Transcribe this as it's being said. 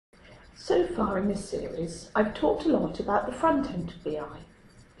So far in this series, I've talked a lot about the front end of BI,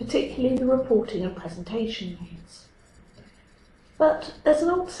 particularly the reporting and presentation layers. But there's an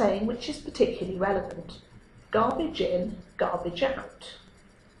old saying which is particularly relevant: garbage in, garbage out.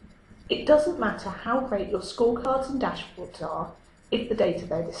 It doesn't matter how great your scorecards and dashboards are if the data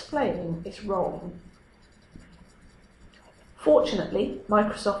they're displaying is wrong. Fortunately,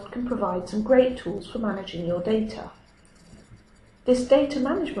 Microsoft can provide some great tools for managing your data. This data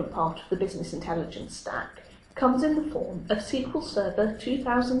management part of the business intelligence stack comes in the form of SQL Server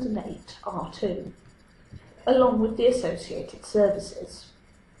 2008 R2, along with the associated services.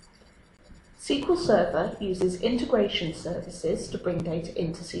 SQL Server uses integration services to bring data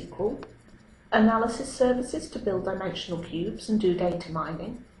into SQL, analysis services to build dimensional cubes and do data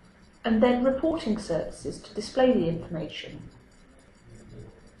mining, and then reporting services to display the information.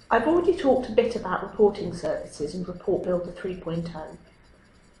 I've already talked a bit about reporting services in Report Builder 3.0.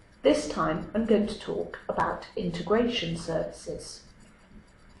 This time I'm going to talk about integration services.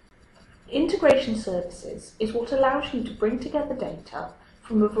 Integration services is what allows you to bring together data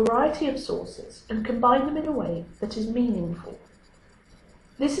from a variety of sources and combine them in a way that is meaningful.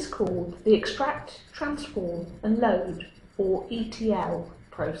 This is called the extract, transform and load, or ETL,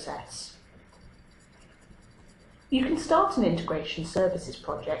 process. You can start an integration services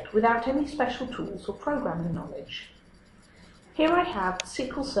project without any special tools or programming knowledge. Here I have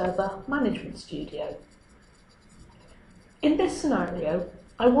SQL Server Management Studio. In this scenario,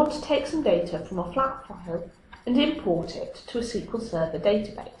 I want to take some data from a flat file and import it to a SQL Server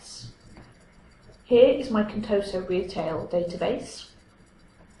database. Here is my Contoso Retail database.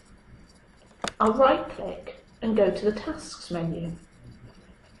 I'll right-click and go to the Tasks menu.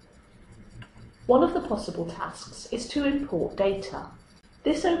 One of the possible tasks is to import data.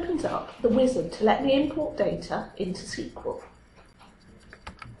 This opens up the wizard to let me import data into SQL.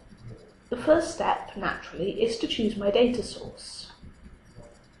 The first step, naturally, is to choose my data source.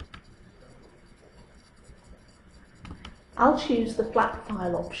 I'll choose the flat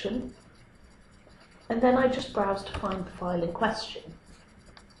file option, and then I just browse to find the file in question.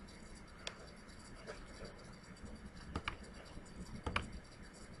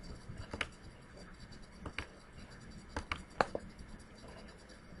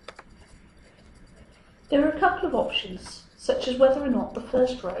 There are a couple of options, such as whether or not the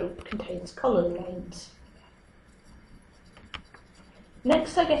first row contains column names.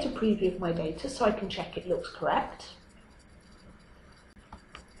 Next, I get a preview of my data so I can check it looks correct.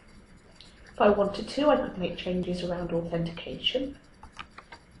 If I wanted to, I could make changes around authentication.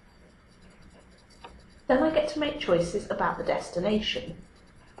 Then I get to make choices about the destination.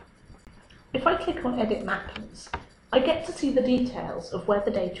 If I click on Edit Mappings, I get to see the details of where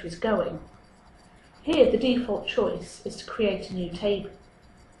the data is going. Here, the default choice is to create a new table.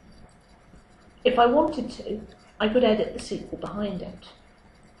 If I wanted to, I could edit the SQL behind it.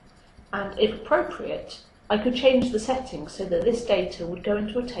 And if appropriate, I could change the settings so that this data would go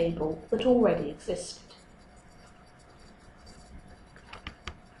into a table that already existed.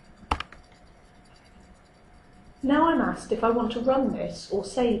 Now I'm asked if I want to run this or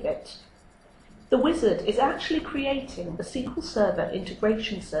save it. The wizard is actually creating the SQL Server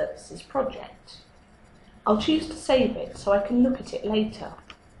Integration Services project. I'll choose to save it so I can look at it later.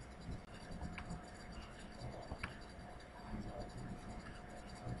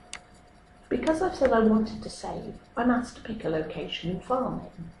 Because I've said I wanted to save, I'm asked to pick a location and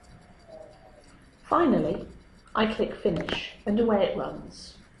file name. Finally, I click Finish and away it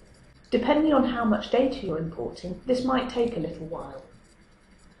runs. Depending on how much data you're importing, this might take a little while.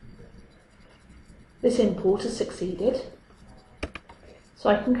 This import has succeeded, so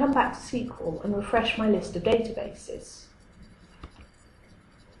I can come back to SQL and refresh my list of databases.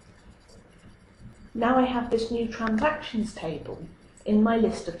 Now I have this new transactions table in my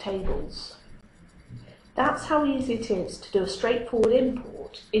list of tables. That's how easy it is to do a straightforward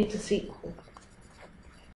import into SQL.